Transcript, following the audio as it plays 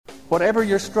Whatever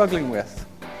you're struggling with,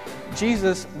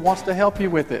 Jesus wants to help you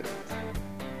with it.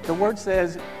 The Word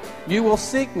says, you will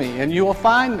seek me and you will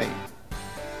find me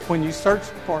when you search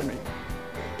for me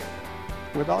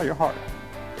with all your heart.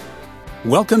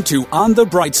 Welcome to On the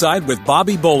Bright Side with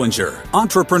Bobby Bollinger,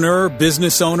 entrepreneur,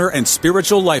 business owner, and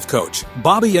spiritual life coach.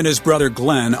 Bobby and his brother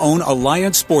Glenn own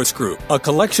Alliance Sports Group, a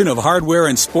collection of hardware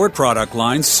and sport product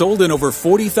lines sold in over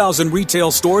 40,000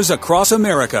 retail stores across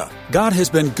America. God has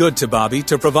been good to Bobby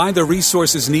to provide the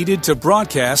resources needed to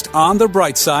broadcast On the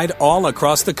Bright Side all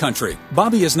across the country.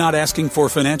 Bobby is not asking for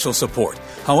financial support.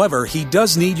 However, he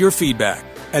does need your feedback.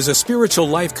 As a spiritual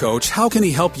life coach, how can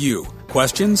he help you?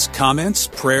 Questions, comments,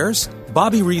 prayers?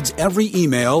 Bobby reads every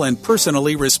email and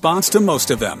personally responds to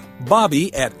most of them.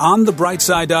 Bobby at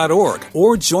onthebrightside.org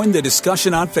or join the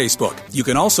discussion on Facebook. You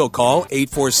can also call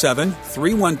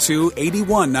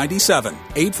 847-312-8197.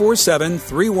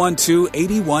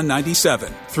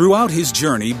 847-312-8197. Throughout his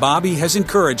journey, Bobby has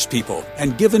encouraged people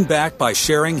and given back by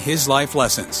sharing his life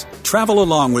lessons. Travel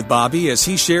along with Bobby as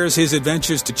he shares his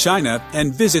adventures to China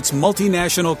and visits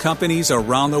multinational companies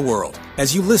around the world.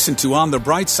 As you listen to On the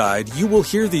Bright Side, you will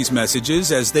hear these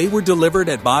messages as they were delivered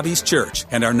at Bobby's church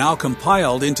and are now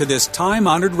compiled into this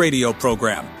time-honored radio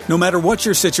program. No matter what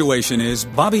your situation is,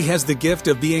 Bobby has the gift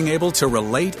of being able to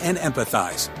relate and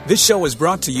empathize. This show is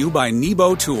brought to you by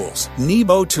Nebo Tools.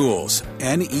 Nebo Tools,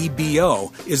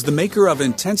 N-E-B-O, is the maker of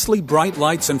intensely bright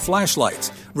lights and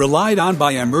flashlights, relied on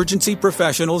by emergency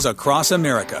professionals across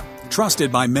America.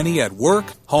 Trusted by many at work,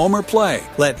 home, or play.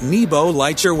 Let Nebo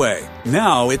light your way.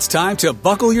 Now it's time to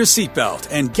buckle your seatbelt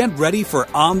and get ready for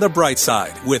On the Bright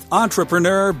Side with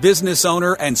entrepreneur, business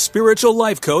owner, and spiritual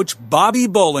life coach Bobby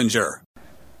Bollinger.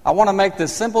 I want to make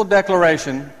this simple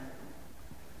declaration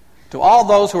to all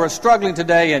those who are struggling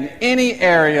today in any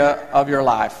area of your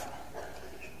life.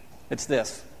 It's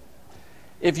this.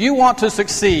 If you want to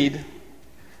succeed,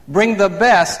 bring the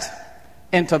best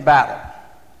into battle.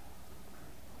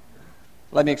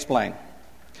 Let me explain.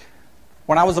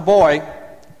 When I was a boy,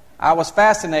 I was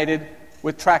fascinated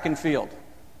with track and field,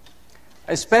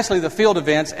 especially the field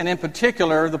events, and in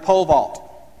particular, the pole vault.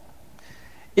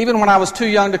 Even when I was too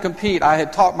young to compete, I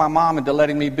had talked my mom into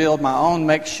letting me build my own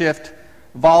makeshift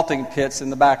vaulting pits in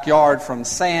the backyard from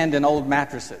sand and old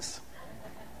mattresses.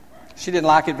 She didn't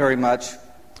like it very much,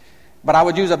 but I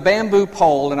would use a bamboo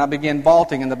pole and I began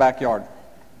vaulting in the backyard.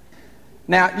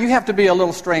 Now, you have to be a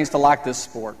little strange to like this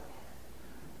sport,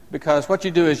 because what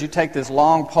you do is you take this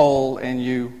long pole and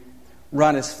you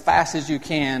run as fast as you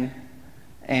can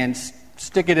and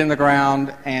stick it in the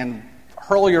ground and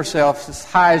hurl yourself as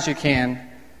high as you can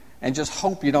and just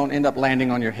hope you don't end up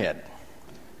landing on your head.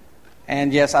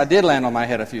 And yes, I did land on my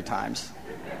head a few times,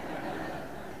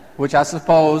 which I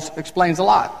suppose explains a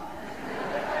lot.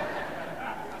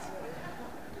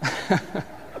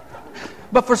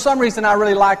 But for some reason, I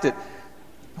really liked it.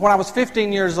 When I was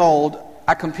 15 years old,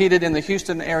 I competed in the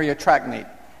Houston area track meet.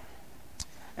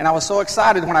 And I was so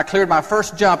excited when I cleared my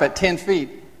first jump at 10 feet,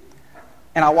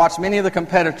 and I watched many of the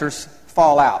competitors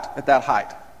fall out at that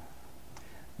height.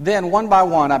 Then, one by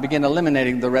one, I began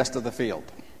eliminating the rest of the field.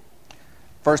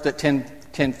 First at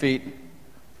 10 feet,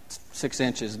 6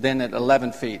 inches, then at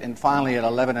 11 feet, and finally at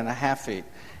 11 and a half feet.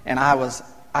 And I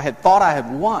had thought I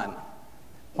had won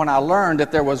when I learned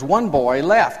that there was one boy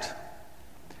left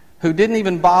who didn't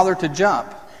even bother to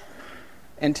jump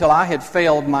until I had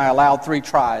failed my allowed 3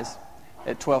 tries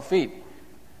at 12 feet.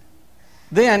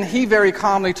 Then he very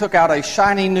calmly took out a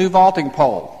shiny new vaulting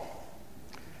pole.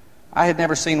 I had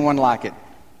never seen one like it.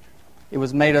 It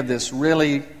was made of this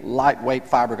really lightweight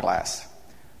fiberglass,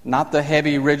 not the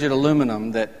heavy, rigid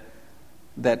aluminum that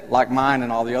like mine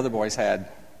and all the other boys had.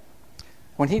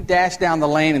 When he dashed down the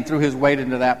lane and threw his weight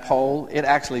into that pole, it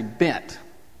actually bent,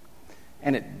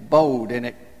 and it bowed, and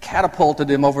it catapulted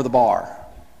him over the bar.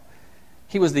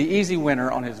 He was the easy winner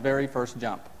on his very first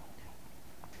jump.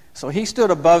 So he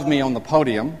stood above me on the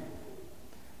podium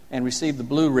and received the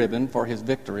blue ribbon for his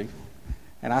victory,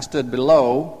 and I stood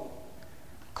below,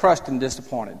 crushed and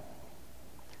disappointed.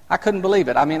 I couldn't believe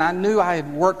it. I mean, I knew I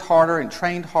had worked harder and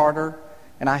trained harder,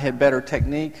 and I had better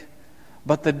technique,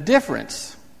 but the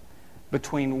difference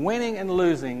between winning and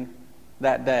losing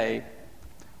that day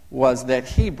was that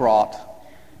he brought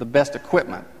the best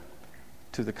equipment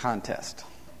to the contest.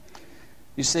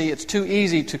 You see, it's too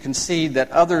easy to concede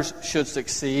that others should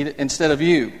succeed instead of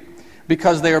you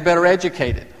because they are better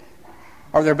educated,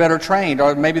 or they're better trained,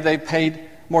 or maybe they've paid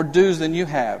more dues than you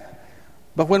have.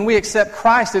 But when we accept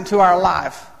Christ into our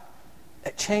life,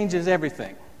 it changes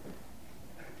everything.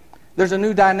 There's a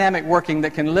new dynamic working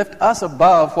that can lift us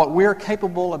above what we're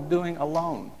capable of doing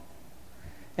alone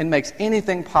and makes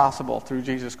anything possible through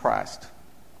Jesus Christ.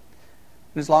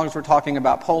 And as long as we're talking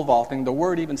about pole vaulting, the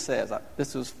Word even says,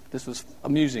 this was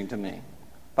amusing to me,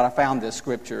 but I found this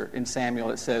scripture in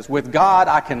Samuel. It says, with God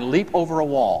I can leap over a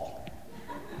wall.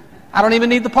 I don't even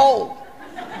need the pole.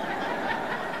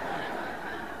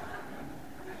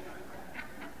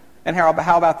 And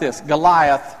how about this?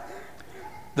 Goliath,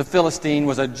 the Philistine,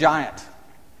 was a giant.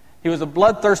 He was a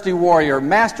bloodthirsty warrior,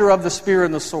 master of the spear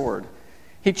and the sword.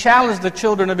 He challenged the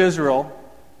children of Israel,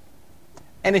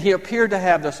 and he appeared to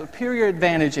have the superior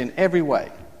advantage in every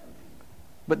way.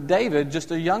 But David, just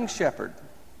a young shepherd,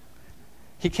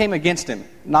 he came against him,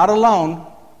 not alone,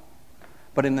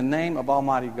 but in the name of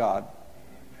Almighty God.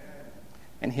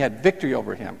 And he had victory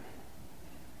over him,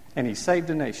 and he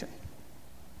saved a nation.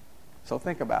 So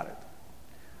think about it.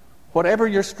 Whatever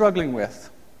you're struggling with,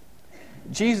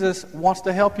 Jesus wants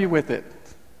to help you with it.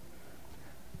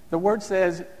 The Word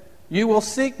says, you will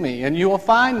seek me and you will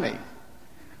find me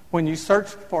when you search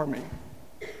for me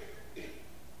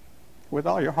with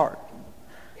all your heart.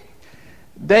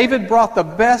 David brought the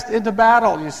best into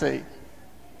battle, you see.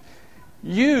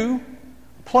 You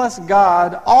plus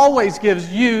God always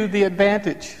gives you the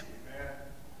advantage,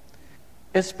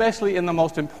 especially in the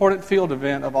most important field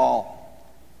event of all,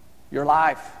 your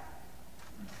life.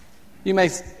 You may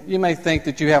think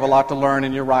that you have a lot to learn,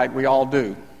 and you're right, we all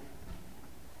do.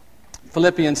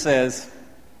 Philippians says,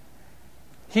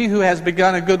 he who has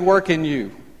begun a good work in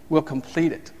you will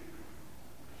complete it.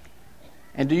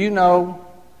 And do you know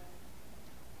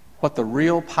what the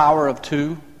real power of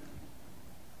two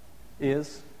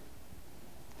is?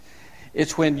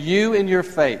 It's when you in your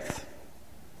faith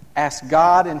ask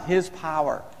God in His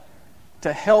power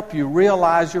to help you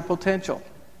realize your potential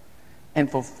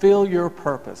and fulfill your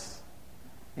purpose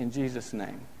in Jesus'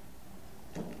 name.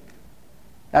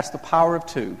 That's the power of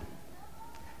two.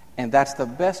 And that's the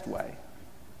best way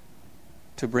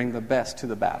to bring the best to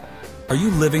the battle. Are you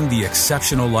living the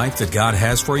exceptional life that God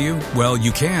has for you? Well,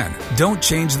 you can. Don't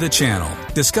change the channel.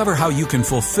 Discover how you can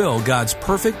fulfill God's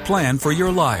perfect plan for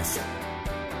your life.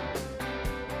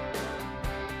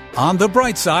 On the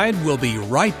Bright Side, we'll be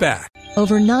right back.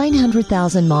 Over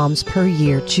 900,000 moms per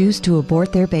year choose to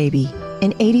abort their baby,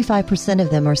 and 85% of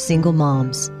them are single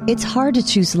moms. It's hard to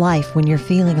choose life when you're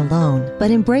feeling alone,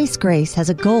 but Embrace Grace has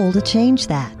a goal to change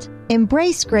that.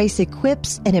 Embrace Grace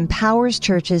equips and empowers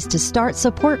churches to start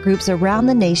support groups around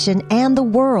the nation and the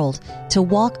world to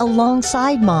walk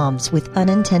alongside moms with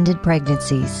unintended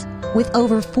pregnancies. With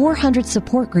over 400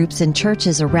 support groups in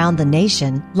churches around the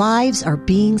nation, lives are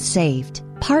being saved.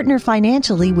 Partner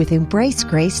financially with Embrace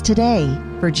Grace today.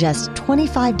 For just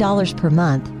 $25 per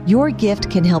month, your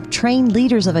gift can help train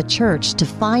leaders of a church to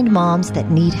find moms that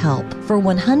need help. For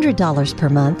 $100 per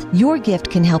month, your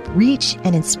gift can help reach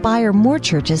and inspire more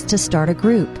churches to start a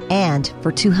group. And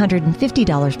for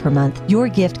 $250 per month, your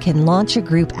gift can launch a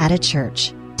group at a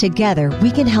church. Together, we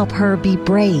can help her be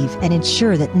brave and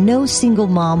ensure that no single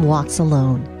mom walks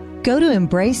alone. Go to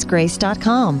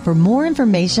EmbraceGrace.com for more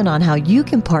information on how you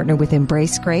can partner with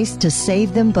Embrace Grace to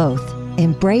save them both.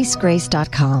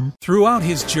 EmbraceGrace.com. Throughout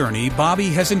his journey, Bobby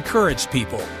has encouraged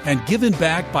people and given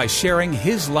back by sharing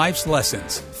his life's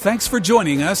lessons. Thanks for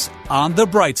joining us on The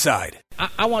Bright Side.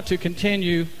 I want to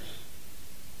continue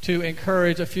to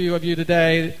encourage a few of you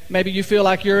today. Maybe you feel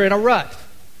like you're in a rut.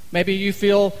 Maybe you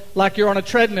feel like you're on a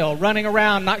treadmill, running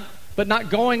around, but not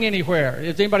going anywhere.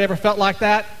 Has anybody ever felt like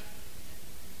that?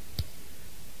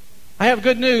 I have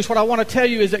good news. What I want to tell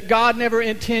you is that God never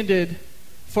intended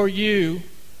for you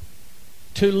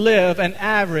to live an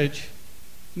average,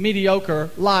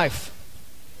 mediocre life.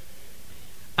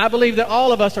 I believe that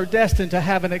all of us are destined to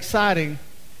have an exciting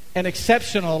and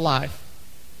exceptional life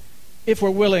if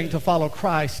we're willing to follow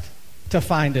Christ to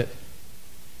find it.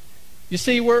 You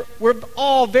see, we're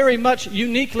all very much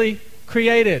uniquely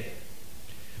created.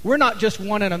 We're not just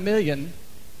 1 in a million.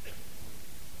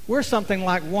 We're something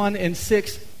like 1 in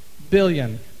 6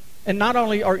 billion. And not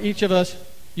only are each of us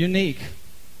unique,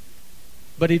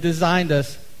 but He designed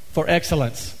us for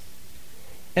excellence.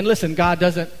 And listen, God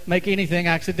doesn't make anything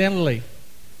accidentally.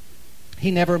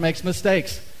 He never makes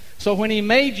mistakes. So when He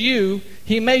made you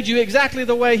exactly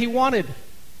the way He wanted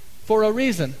for a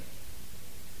reason.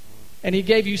 And He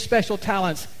gave you special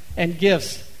talents and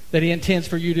gifts that He intends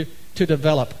for you to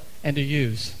develop and to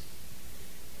use.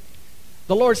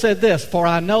 The Lord said this, "For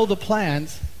I know the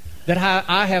plans that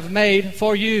I have made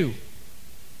for you,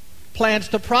 plans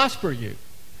to prosper you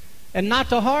and not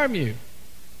to harm you,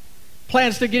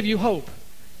 plans to give you hope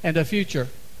and a future."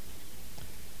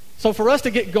 So for us to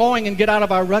get going and get out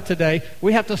of our rut today,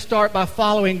 we have to start by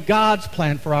following God's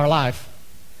plan for our life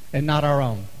and not our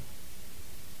own.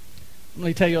 Let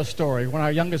me tell you a story. When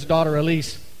our youngest daughter,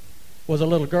 Elise, was a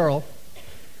little girl,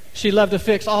 she loved to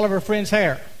fix all of her friends'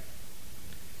 hair.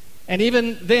 And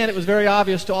even then, it was very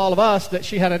obvious to all of us that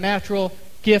she had a natural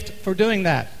gift for doing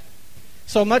that.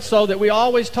 So much so that we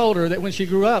always told her that when she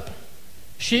grew up,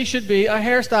 she should be a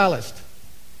hairstylist.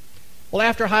 Well,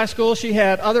 after high school, she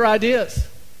had other ideas.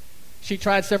 She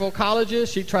tried several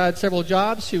colleges. She tried several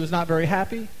jobs. She was not very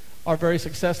happy or very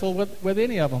successful with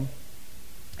any of them.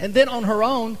 And then on her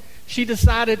own, she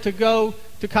decided to go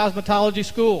to cosmetology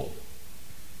school.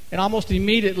 And almost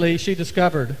immediately, she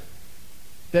discovered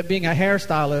that being a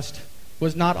hairstylist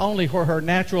was not only where her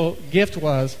natural gift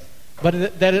was,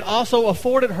 but that it also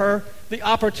afforded her the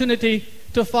opportunity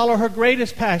to follow her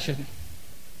greatest passion,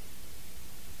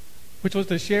 which was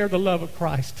to share the love of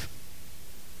Christ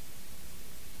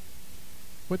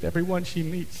with everyone she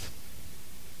meets.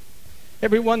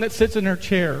 Everyone that sits in her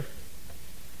chair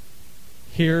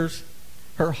hears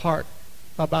her heart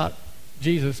about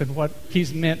Jesus and what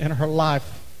he's meant in her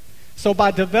life. So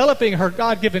by developing her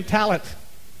God-given talent,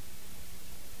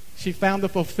 she found the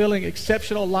fulfilling,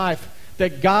 exceptional life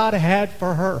that God had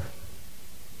for her.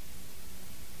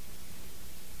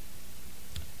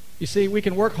 You see, we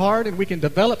can work hard and we can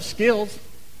develop skills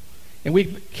and we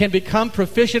can become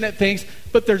proficient at things,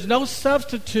 but there's no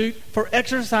substitute for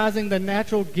exercising the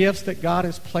natural gifts that God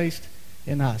has placed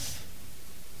in us.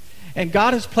 And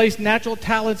God has placed natural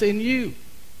talents in you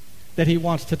that he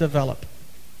wants to develop.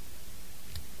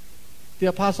 The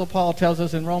Apostle Paul tells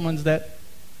us in Romans that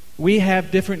we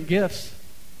have different gifts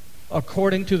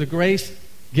according to the grace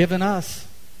given us,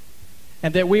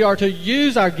 and that we are to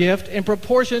use our gift in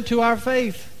proportion to our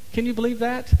faith. Can you believe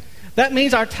that? That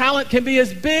means our talent can be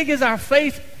as big as our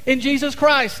faith in Jesus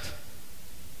Christ.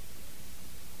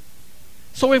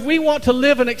 So if we want to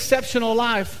live an exceptional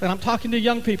life, and I'm talking to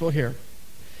young people here,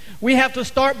 we have to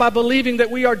start by believing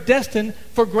that we are destined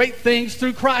for great things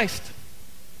through Christ.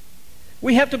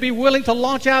 We have to be willing to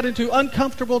launch out into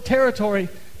uncomfortable territory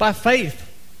by faith.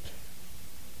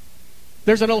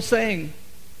 There's an old saying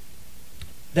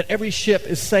that every ship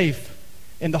is safe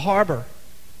in the harbor,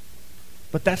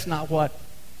 but that's not what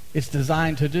it's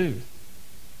designed to do.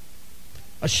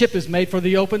 A ship is made for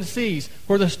the open seas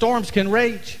where the storms can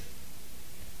rage.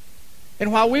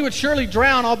 And while we would surely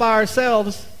drown all by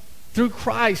ourselves, through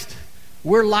Christ,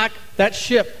 we're like that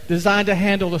ship designed to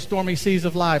handle the stormy seas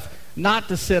of life, not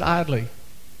to sit idly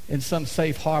in some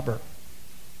safe harbor.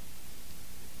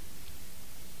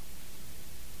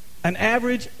 An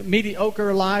average,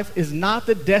 mediocre life is not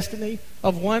the destiny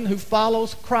of one who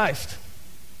follows Christ.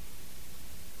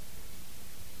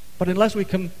 But unless we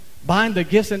combine the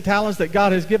gifts and talents that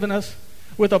God has given us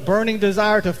with a burning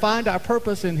desire to find our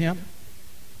purpose in him,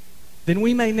 then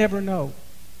we may never know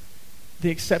the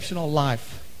exceptional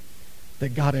life that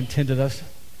God intended us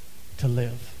to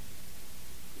live.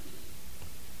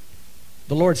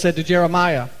 The Lord said to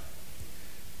Jeremiah,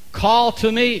 "Call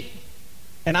to me,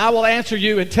 and I will answer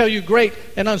you and tell you great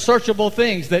and unsearchable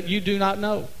things that you do not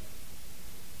know."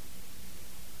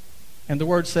 And the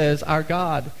Word says, our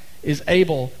God is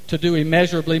able to do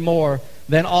immeasurably more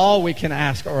than all we can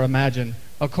ask or imagine,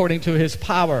 according to his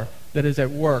power that is at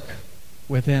work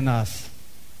within us.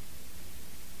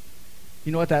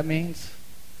 You know what that means?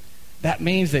 That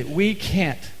means that we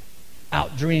can't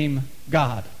outdream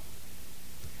God.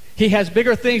 He has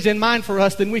bigger things in mind for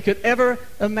us than we could ever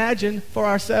imagine for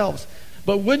ourselves.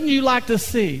 But wouldn't you like to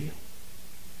see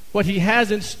what he has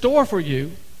in store for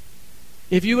you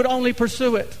if you would only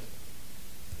pursue it?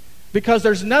 Because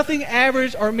there's nothing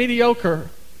average or mediocre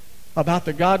about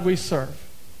the God we serve.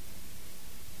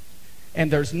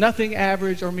 And there's nothing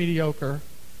average or mediocre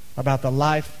about the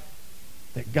life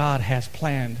that God has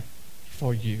planned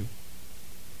for you.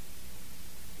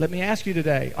 Let me ask you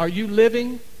today, are you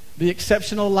living the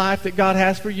exceptional life that God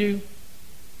has for you?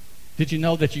 Did you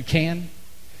know that you can?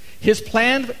 His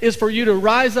plan is for you to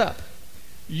rise up,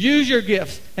 use your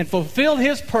gifts, and fulfill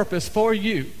his purpose for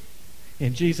you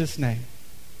in Jesus' name.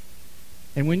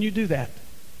 And when you do that,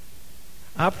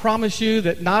 I promise you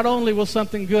that not only will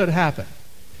something good happen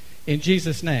in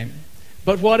Jesus' name,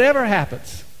 but whatever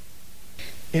happens,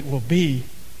 it will be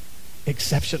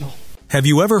exceptional. Have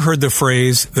you ever heard the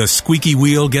phrase, the squeaky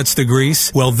wheel gets the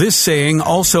grease? Well, this saying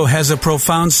also has a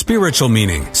profound spiritual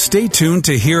meaning. Stay tuned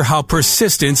to hear how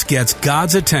persistence gets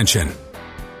God's attention.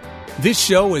 This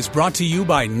show is brought to you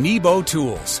by Nebo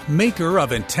Tools, maker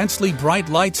of intensely bright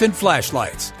lights and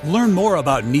flashlights. Learn more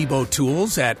about Nebo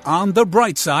Tools at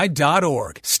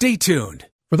onthebrightside.org. Stay tuned.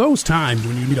 For those times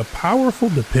when you need a powerful,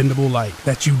 dependable light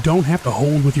that you don't have to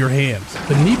hold with your hands,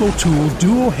 the Nebo Tool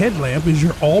Dual Headlamp is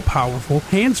your all-powerful,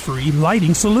 hands-free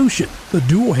lighting solution. The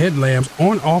Dual Headlamp's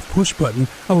on-off push button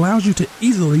allows you to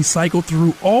easily cycle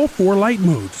through all 4 light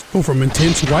modes. Go from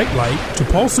intense white light to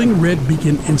pulsing red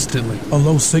beacon instantly. A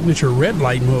low signature red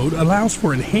light mode allows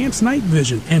for enhanced night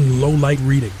vision and low light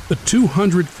reading. The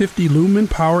 250 lumen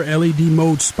power LED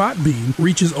mode spot beam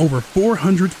reaches over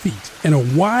 400 feet, and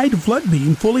a wide flood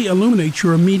beam fully illuminates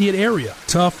your immediate area.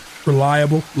 Tough,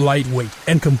 reliable, lightweight,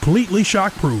 and completely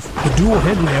shockproof. The dual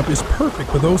headlamp is perfect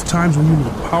for those times when you need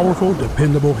a powerful,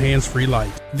 dependable, hands-free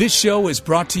light. This show is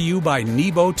brought to you by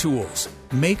Nebo Tools,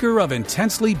 maker of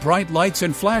intensely bright lights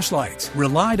and flashlights,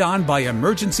 relied on by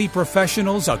emergency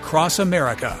professionals across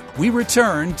America. We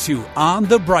return to On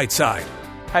the Bright Side.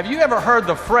 Have you ever heard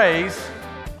the phrase,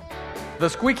 the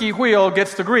squeaky wheel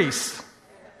gets the grease?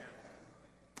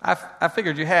 I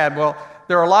figured you had. Well,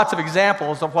 there are lots of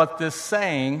examples of what this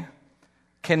saying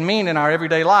can mean in our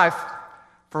everyday life.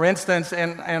 For instance,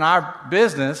 in our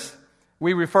business,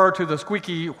 we refer to the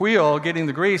squeaky wheel getting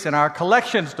the grease in our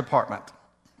collections department.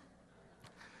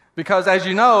 Because as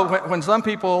you know, when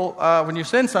you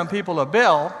send some people a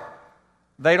bill,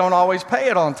 they don't always pay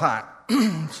it on time.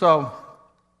 So,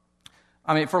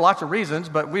 for lots of reasons,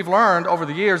 but we've learned over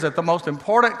the years that the most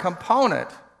important component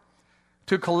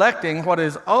to collecting what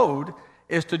is owed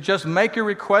is to just make your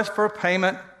request for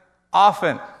payment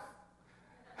often.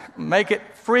 Make it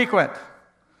frequent.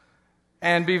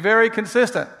 And be very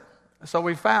consistent. So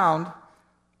we found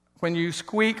when you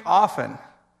squeak often,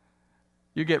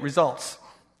 you get results.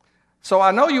 So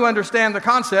I know you understand the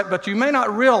concept, but you may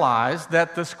not realize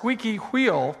that the squeaky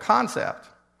wheel concept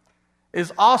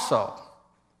is also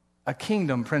a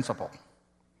kingdom principle.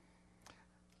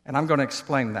 And I'm going to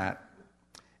explain that.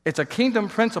 It's a kingdom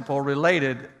principle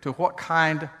related to what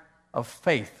kind of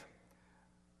faith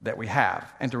that we have.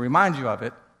 And to remind you of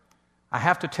it, I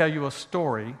have to tell you a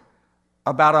story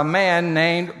about a man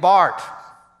named Bart.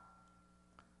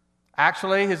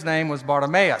 Actually, his name was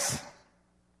Bartimaeus.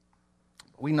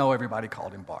 We know everybody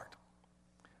called him Bart.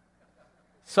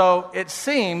 So it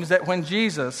seems that when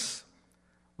Jesus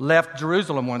left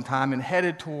Jerusalem one time and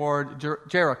headed toward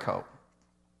Jericho,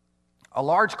 a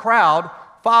large crowd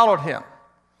followed him.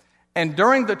 And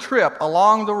during the trip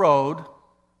along the road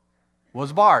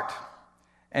was Bart.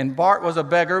 And Bart was a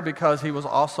beggar because he was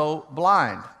also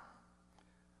blind.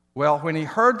 Well, when he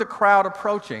heard the crowd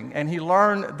approaching and he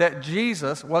learned that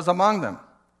Jesus was among them,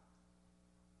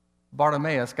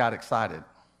 Bartimaeus got excited.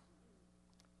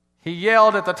 He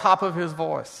yelled at the top of his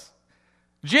voice,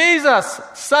 "Jesus,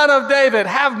 Son of David,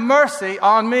 have mercy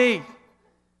on me."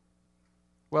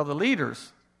 Well, the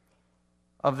leaders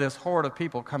of this horde of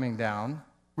people coming down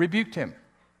rebuked him.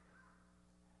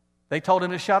 They told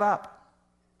him to shut up.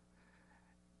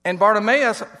 And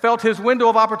Bartimaeus felt his window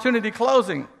of opportunity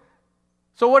closing.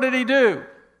 So what did he do?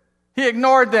 He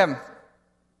ignored them.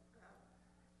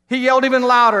 He yelled even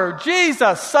louder,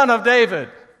 "Jesus, Son of David,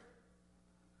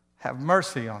 have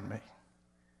mercy on me."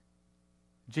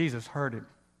 Jesus heard him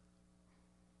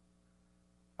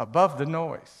above the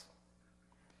noise,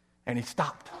 and he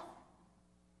stopped.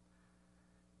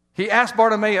 He asked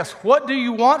Bartimaeus, "What do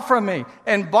you want from me?"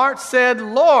 And Bart said,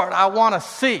 "Lord, I want to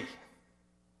see."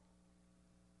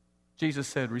 Jesus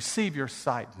said, "Receive your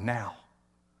sight now.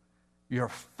 Your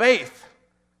faith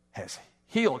has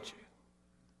healed you."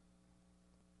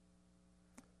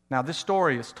 Now, this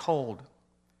story is told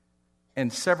in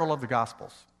several of the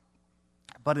Gospels.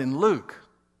 But in Luke,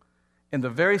 in the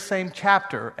very same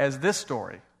chapter as this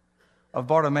story of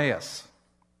Bartimaeus,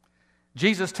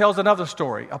 Jesus tells another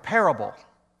story, a parable,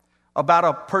 about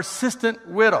a persistent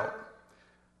widow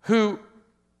who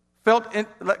felt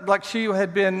like she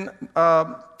had been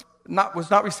was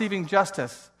not receiving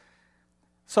justice.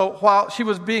 So while she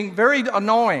was being very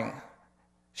annoying,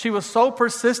 she was so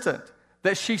persistent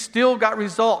that she still got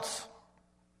results.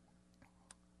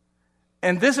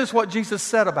 And this is what Jesus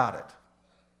said about it.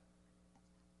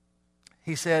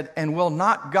 He said, "And will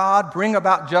not God bring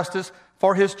about justice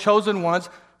for his chosen ones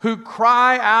who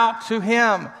cry out to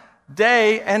him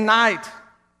day and night?"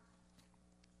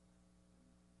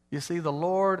 You see, the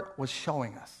Lord was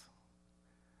showing us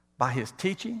by his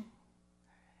teaching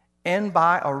and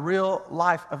by a real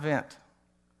life event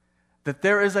that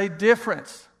there is a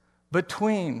difference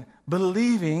between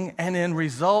believing and in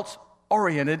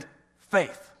results-oriented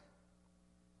faith.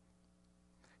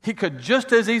 He could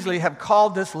just as easily have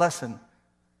called this lesson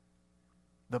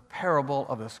the parable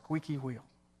of the squeaky wheel.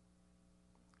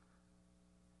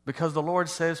 Because the Lord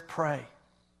says, pray.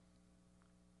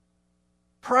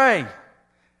 Pray.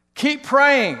 Keep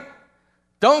praying.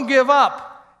 Don't give up.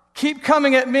 Keep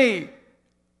coming at me.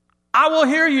 I will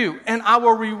hear you, and I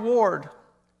will reward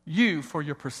you for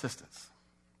your persistence.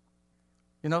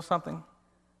 You know something?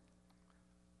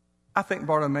 I think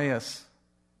Bartimaeus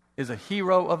is a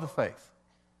hero of the faith.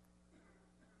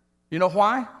 You know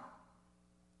why?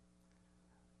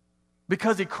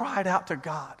 Because he cried out to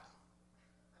God.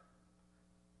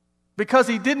 Because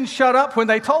he didn't shut up when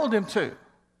they told him to.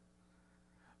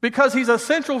 Because he's a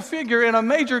central figure in a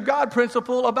major God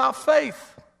principle about faith.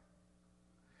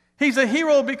 He's a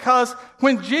hero because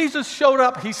when Jesus showed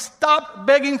up, he stopped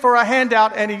begging for a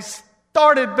handout and he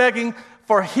started begging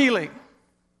for healing.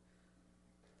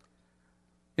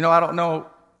 You know, I don't know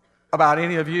about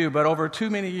any of you, but over too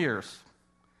many years,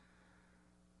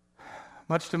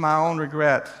 much to my own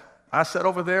regret, I sat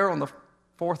over there on the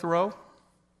 4th row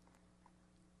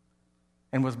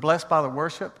and was blessed by the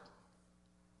worship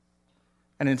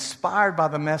and inspired by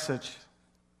the message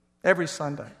every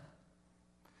Sunday.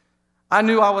 I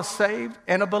knew I was saved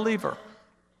and a believer,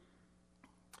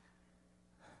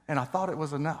 and I thought it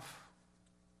was enough.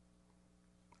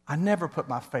 I never put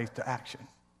my faith to action.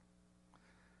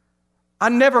 I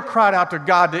never cried out to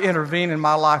God to intervene in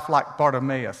my life like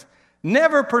Bartimaeus.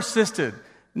 Never persisted.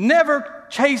 Never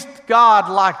chased God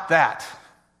like that.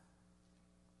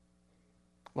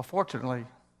 Well, fortunately,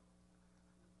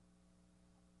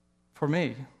 for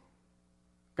me,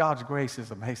 God's grace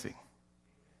is amazing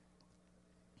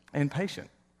and patient.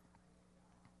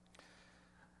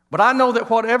 But I know that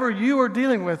whatever you are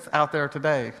dealing with out there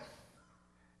today,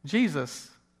 Jesus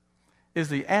is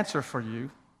the answer for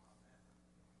you.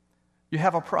 You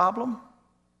have a problem,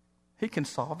 he can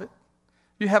solve it.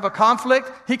 You have a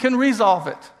conflict, he can resolve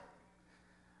it.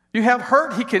 You have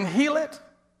hurt, he can heal it.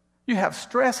 You have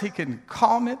stress, he can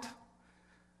calm it.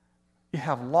 You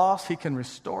have loss, he can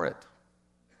restore it.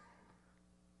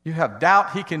 You have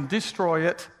doubt, he can destroy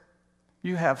it.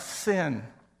 You have sin,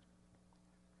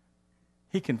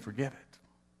 he can forgive it.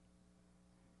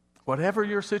 Whatever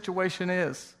your situation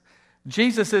is,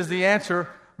 Jesus is the answer,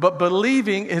 but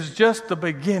believing is just the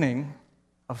beginning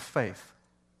of faith.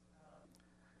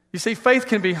 You see, faith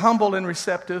can be humble and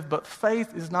receptive, but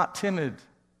faith is not timid.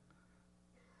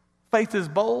 Faith is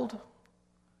bold,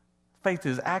 faith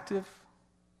is active,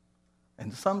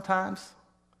 and sometimes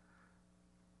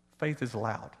faith is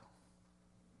loud.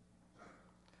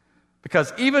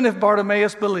 Because even if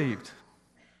Bartimaeus believed,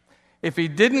 if he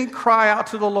didn't cry out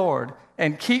to the Lord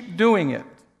and keep doing it,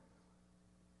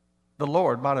 the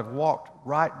Lord might have walked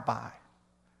right by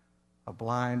a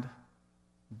blind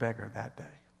beggar that day.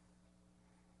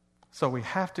 So we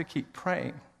have to keep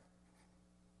praying.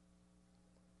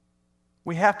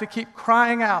 We have to keep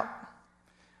crying out.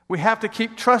 We have to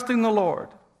keep trusting the Lord.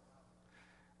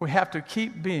 We have to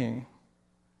keep being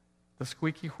the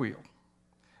squeaky wheel,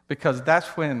 because that's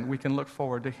when we can look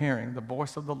forward to hearing the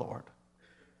voice of the Lord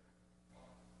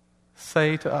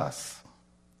say to us,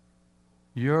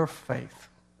 your faith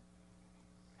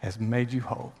has made you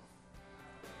whole.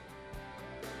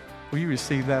 Will you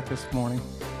receive that this morning?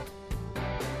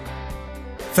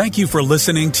 Thank you for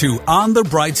listening to On the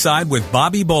Bright Side with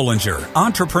Bobby Bollinger,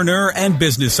 entrepreneur and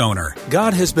business owner.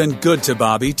 God has been good to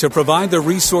Bobby to provide the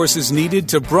resources needed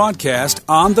to broadcast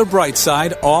On the Bright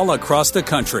Side all across the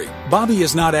country. Bobby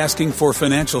is not asking for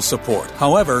financial support.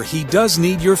 However, he does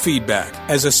need your feedback.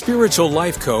 As a spiritual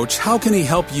life coach, how can he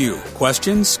help you?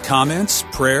 Questions, comments,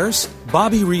 prayers?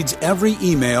 Bobby reads every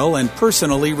email and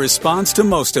personally responds to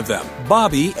most of them.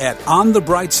 Bobby at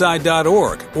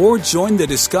onthebrightside.org or join the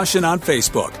discussion on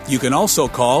Facebook. You can also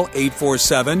call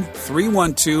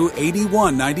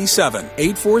 847-312-8197.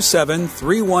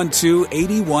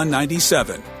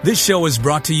 847-312-8197. This show is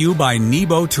brought to you by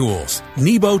Nebo Tools.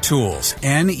 Nebo Tools,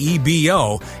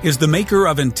 N-E-B-O, is the maker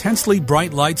of intensely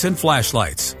bright lights and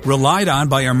flashlights. Relied on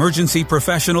by emergency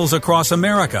professionals across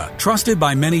America. Trusted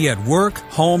by many at work,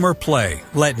 home, or play.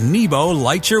 Let Nebo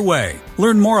light your way.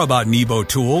 Learn more about Nebo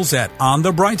Tools at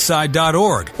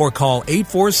onthebrightside.org or call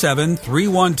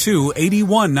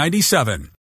 847-312-8197.